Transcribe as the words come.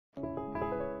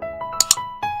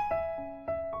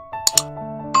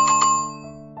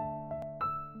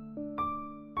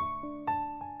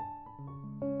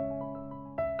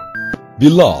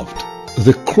Beloved,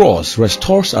 the cross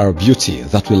restores our beauty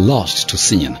that we lost to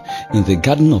sin in the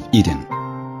Garden of Eden.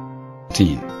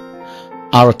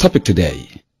 Our topic today: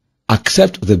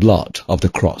 accept the blood of the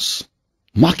cross.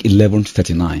 Mark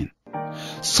 11:39.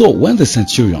 So when the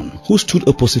centurion who stood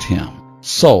opposite him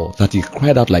saw that he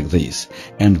cried out like this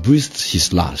and breathed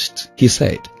his last, he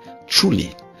said, "Truly,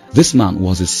 this man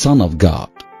was the Son of God."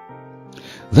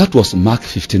 That was Mark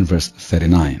 15 verse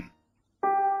 39.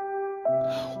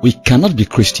 We cannot be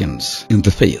Christians in the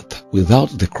faith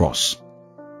without the cross.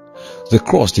 The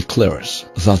cross declares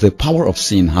that the power of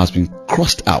sin has been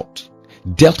crossed out,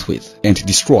 dealt with, and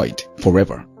destroyed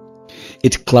forever.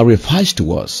 It clarifies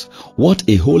to us what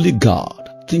a holy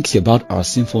God thinks about our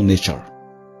sinful nature.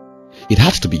 It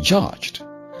had to be judged.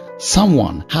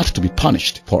 Someone had to be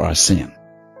punished for our sin.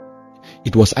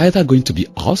 It was either going to be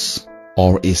us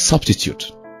or a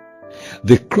substitute.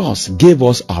 The cross gave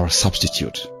us our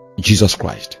substitute, Jesus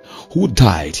Christ, who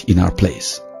died in our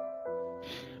place.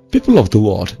 People of the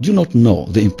world do not know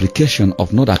the implication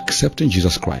of not accepting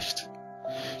Jesus Christ.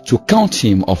 To count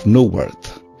him of no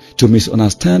worth, to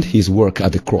misunderstand his work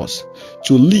at the cross,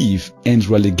 to leave and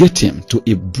relegate him to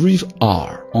a brief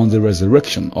hour on the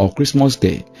resurrection or Christmas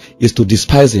Day is to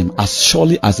despise him as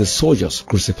surely as the soldiers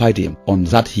crucified him on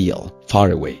that hill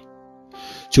far away.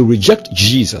 To reject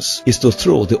Jesus is to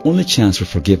throw the only chance for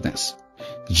forgiveness.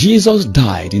 Jesus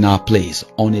died in our place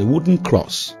on a wooden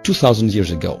cross 2,000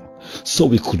 years ago so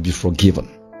we could be forgiven.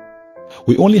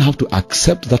 We only have to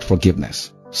accept that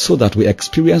forgiveness so that we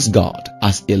experience God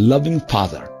as a loving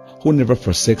Father who never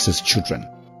forsakes his children.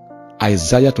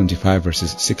 Isaiah 25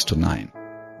 verses 6 to 9.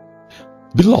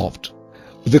 Beloved,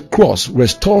 the cross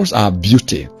restores our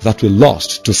beauty that we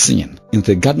lost to sin in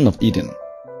the Garden of Eden.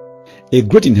 A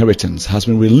great inheritance has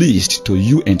been released to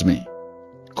you and me.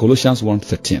 Colossians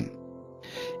 1:13.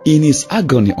 In his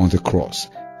agony on the cross,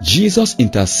 Jesus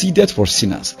interceded for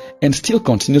sinners and still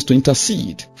continues to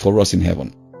intercede for us in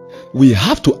heaven. We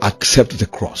have to accept the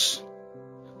cross.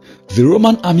 The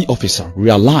Roman army officer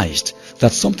realized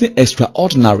that something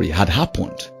extraordinary had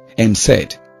happened and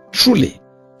said, "Truly,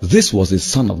 this was the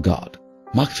Son of God."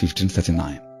 Mark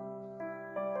 15:39.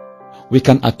 We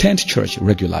can attend church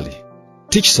regularly,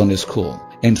 teach Sunday school,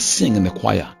 and sing in the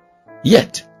choir.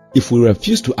 Yet, if we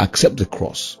refuse to accept the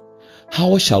cross,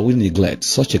 how shall we neglect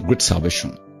such a great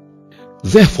salvation?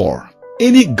 Therefore,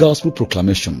 any gospel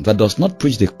proclamation that does not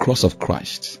preach the cross of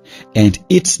Christ and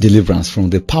its deliverance from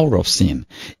the power of sin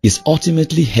is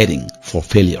ultimately heading for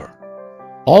failure.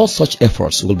 All such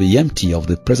efforts will be empty of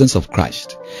the presence of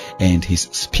Christ and his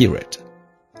Spirit.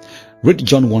 Read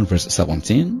John 1 verse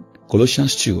 17,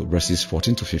 Colossians 2 verses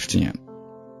 14 to 15.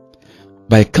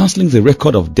 By cancelling the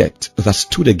record of debt that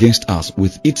stood against us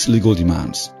with its legal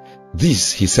demands,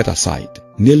 this he set aside,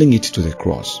 nailing it to the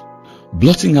cross.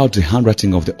 Blotting out the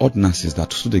handwriting of the ordinances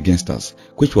that stood against us,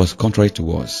 which was contrary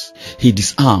to us, he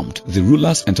disarmed the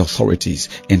rulers and authorities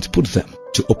and put them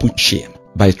to open shame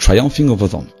by triumphing over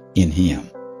them in him.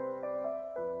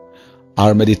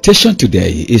 Our meditation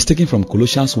today is taken from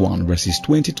Colossians 1 verses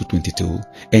 20 to 22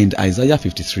 and Isaiah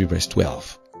 53 verse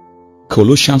 12.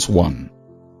 Colossians 1.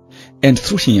 And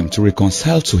through him to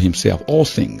reconcile to himself all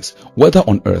things, whether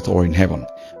on earth or in heaven,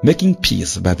 making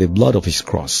peace by the blood of his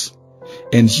cross.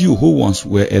 And you who once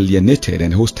were alienated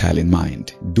and hostile in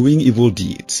mind, doing evil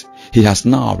deeds, he has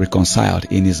now reconciled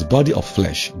in his body of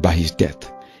flesh by his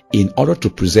death, in order to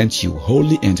present you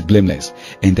holy and blameless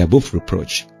and above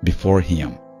reproach before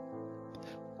him.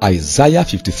 Isaiah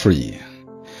 53.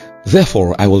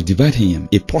 Therefore I will divide him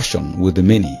a portion with the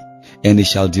many, and he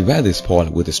shall divide the spoil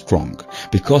with the strong,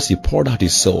 because he poured out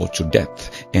his soul to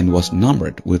death and was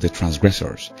numbered with the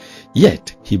transgressors.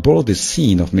 Yet he bore the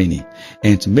sin of many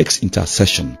and makes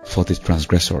intercession for the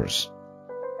transgressors.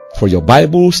 For your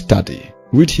Bible study,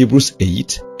 read Hebrews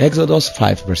 8, Exodus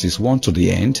 5 verses 1 to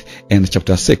the end, and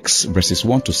chapter 6 verses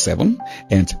 1 to 7,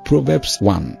 and Proverbs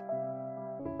 1.